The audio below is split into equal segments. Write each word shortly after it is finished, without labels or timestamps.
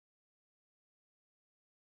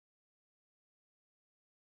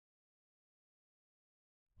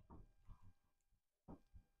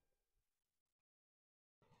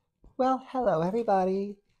Well, hello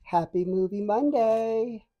everybody. Happy Movie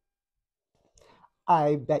Monday.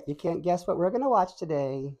 I bet you can't guess what we're going to watch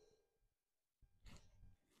today.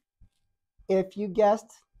 If you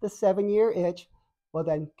guessed The 7-Year Itch, well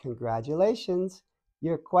then congratulations.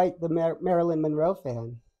 You're quite the Marilyn Monroe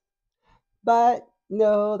fan. But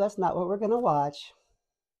no, that's not what we're going to watch.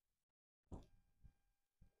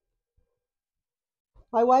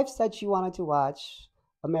 My wife said she wanted to watch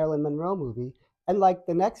a Marilyn Monroe movie, and like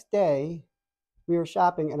the next day, we were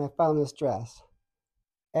shopping and I found this dress.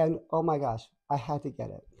 And oh my gosh, I had to get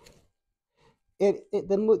it.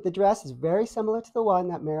 The dress is very similar to the one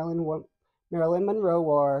that Marilyn Monroe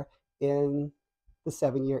wore in The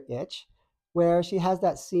 7-Year Itch, where she has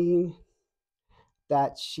that scene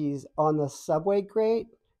that she's on the subway grate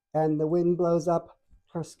and the wind blows up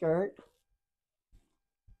her skirt.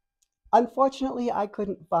 Unfortunately, I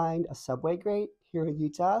couldn't find a subway grate here in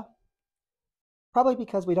Utah, probably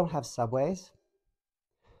because we don't have subways.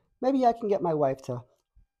 Maybe I can get my wife to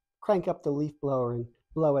crank up the leaf blower and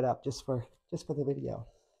blow it up just for the video.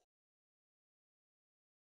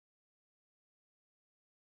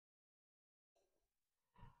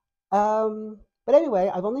 But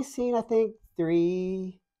anyway, I've only seen, I think,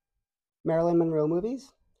 3 Marilyn Monroe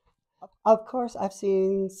movies. Of course, I've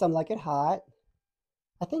seen Some Like It Hot.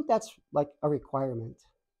 I think that's like a requirement.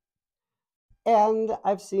 And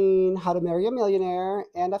I've seen How to Marry a Millionaire,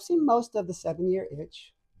 and I've seen most of The 7-Year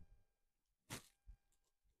Itch.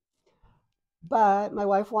 But my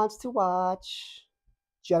wife wants to watch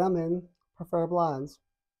Gentlemen Prefer Blondes.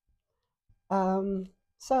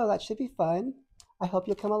 So that should be fun. I hope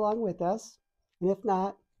you'll come along with us. And if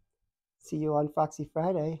not, see you on Foxy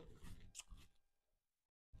Friday.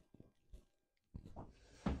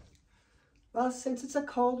 Well, since it's a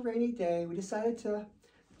cold, rainy day, we decided to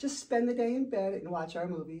just spend the day in bed and watch our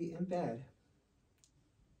movie in bed.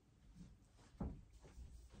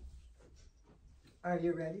 Are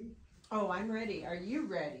you ready? Oh, I'm ready. Are you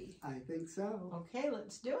ready? I think so. Okay,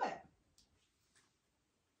 let's do it.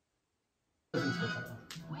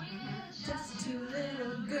 Just 2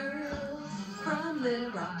 little girls from Little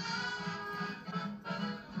Rock.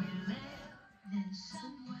 Then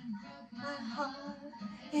someone broke my heart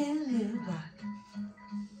in Little Rock.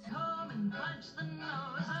 Home and punch the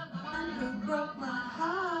nose of the one who broke my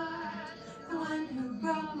heart. The one who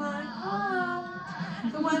broke my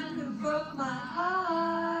heart. The one who broke my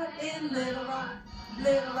heart in Little Rock.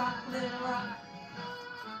 Little Rock, Little Rock.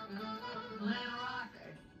 Little Rock.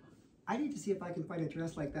 I need to see if I can find a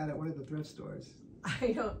dress like that at one of the thrift stores.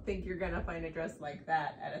 I don't think you're gonna find a dress like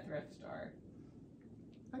that at a thrift store.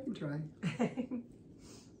 I can try.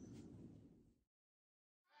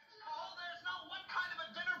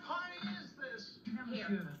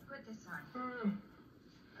 Here, put this on.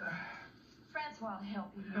 Francois will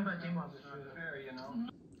help you. Fair, you know.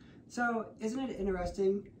 So, isn't it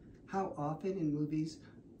interesting how often in movies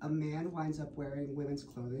a man winds up wearing women's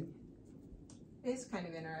clothing? It's kind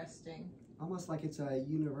of interesting. Almost like it's a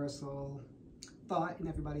universal thought in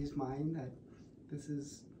everybody's mind that this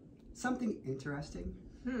is something interesting.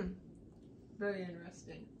 Very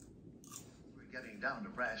interesting. We're getting down to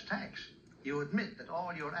brass tacks. You admit that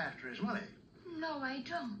all you're after is money. No, I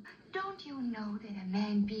don't. Don't you know that a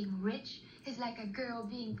man being rich is like a girl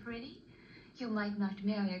being pretty? You might not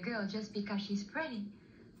marry a girl just because she's pretty,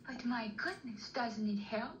 but my goodness, doesn't it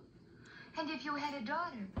help? And if you had a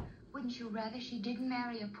daughter, wouldn't you rather she didn't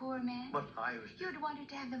marry a poor man? But I was... You'd want her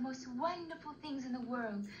to have the most wonderful things in the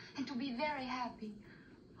world and to be very happy.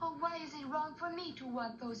 Oh, why is it wrong for me to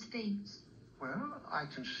want those things? Well, I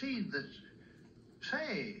concede that...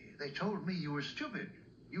 Say, they told me you were stupid.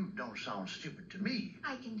 You don't sound stupid to me.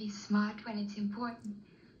 I can be smart when it's important,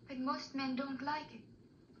 but most men don't like it.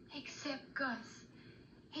 Except Gus.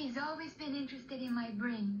 He's always been interested in my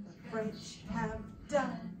brains. The French have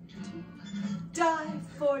done to die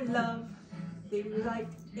for love. They like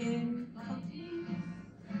in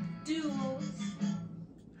duels.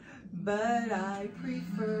 But I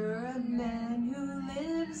prefer a man who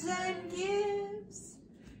lives and gives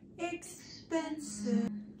expensive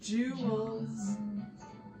jewels.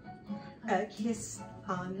 A kiss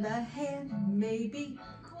on the hand may be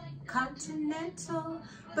continental,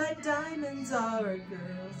 but diamonds are a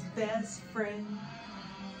girl's best friend.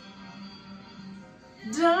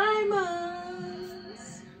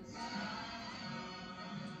 Diamonds.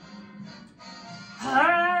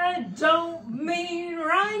 I don't mean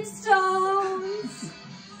rhinestones.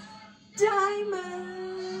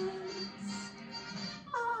 Diamonds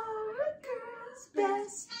are a girl's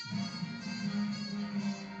best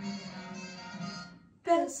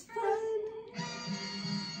friend.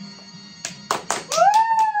 Woo!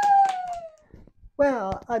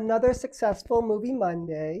 Another successful movie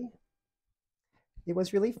Monday. It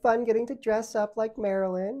was really fun getting to dress up like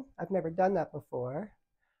Marilyn. I've never done that before.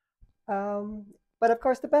 Um, but of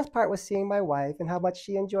course, the best part was seeing my wife and how much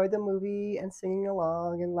she enjoyed the movie and singing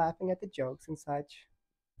along and laughing at the jokes and such.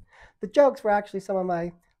 The jokes were actually some of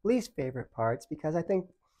my least favorite parts because I think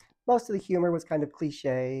most of the humor was kind of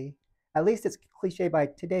cliche. At least it's cliche by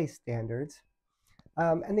today's standards.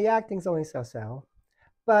 And the acting's only so so.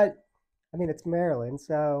 But I mean, it's Marilyn,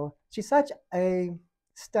 so she's such a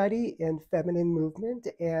study in feminine movement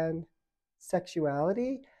and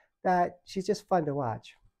sexuality that she's just fun to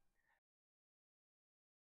watch.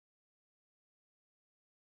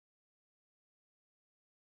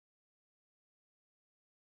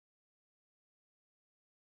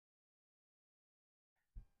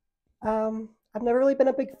 I've never really been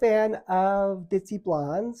a big fan of ditzy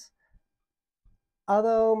blondes,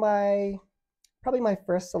 although my probably my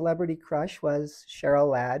first celebrity crush was Cheryl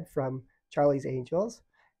Ladd from Charlie's Angels,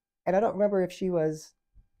 and I don't remember if she was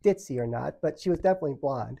ditzy or not, but she was definitely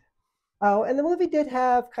blonde. Oh, and the movie did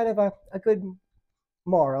have kind of a good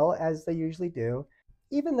moral, as they usually do.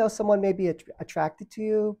 Even though someone may be attracted to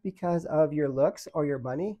you because of your looks or your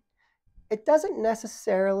money, it doesn't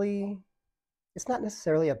necessarily, it's not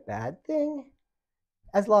necessarily a bad thing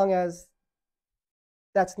as long as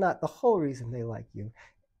that's not the whole reason they like you.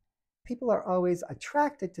 People are always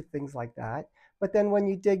attracted to things like that, but then when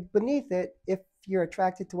you dig beneath it, if you're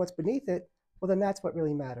attracted to what's beneath it, well, then that's what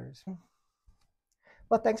really matters.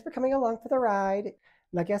 Well, thanks for coming along for the ride,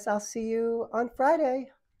 and I guess I'll see you on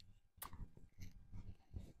Friday.